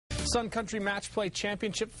Sun Country Match Play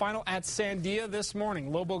Championship final at Sandia this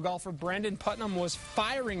morning. Lobo golfer Brendan Putnam was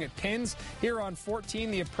firing at pins here on 14.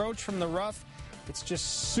 The approach from the rough, it's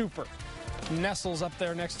just super. Nestles up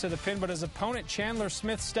there next to the pin, but his opponent Chandler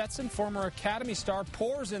Smith-Stetson, former Academy star,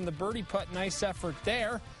 pours in the birdie putt. Nice effort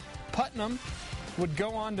there. Putnam would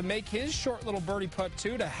go on to make his short little birdie putt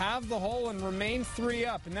too to have the hole and remain 3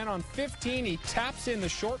 up. And then on 15, he taps in the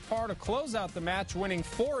short par to close out the match, winning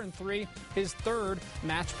 4-3, his 3rd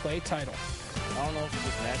match play title. I don't know if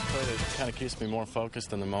it's match play that kind of keeps me more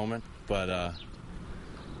focused in the moment, but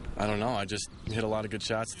I don't know. I just hit a lot of good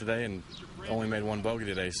shots today and only made 1 bogey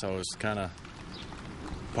today, so it was kind of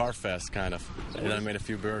par fest, kind of. And then I made a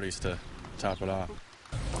few birdies to top it off.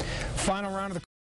 Final round of the